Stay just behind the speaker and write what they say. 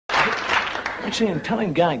Actually, in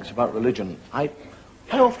telling gags about religion, I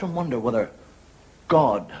often wonder whether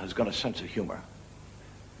God has got a sense of humor.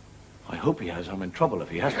 I hope he has. I'm in trouble if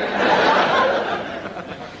he hasn't.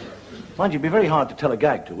 Mind you, it'd be very hard to tell a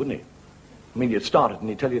gag to, wouldn't he? I mean, you'd start it and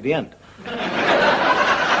he'd tell you the end.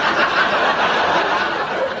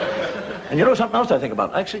 And you know something else I think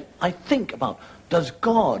about? Actually, I think about, does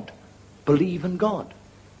God believe in God?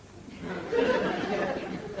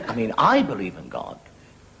 I mean, I believe in God,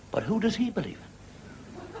 but who does he believe in?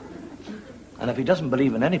 And if he doesn't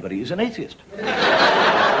believe in anybody, he's an atheist. And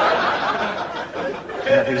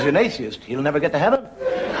if he's an atheist, he'll never get to heaven.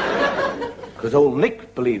 Because old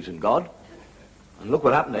Nick believes in God, and look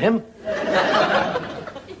what happened to him.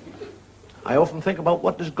 I often think about,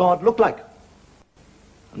 what does God look like?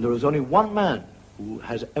 And there is only one man who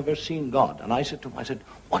has ever seen God. And I said to him,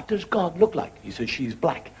 what does God look like? He said, she's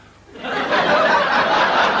black.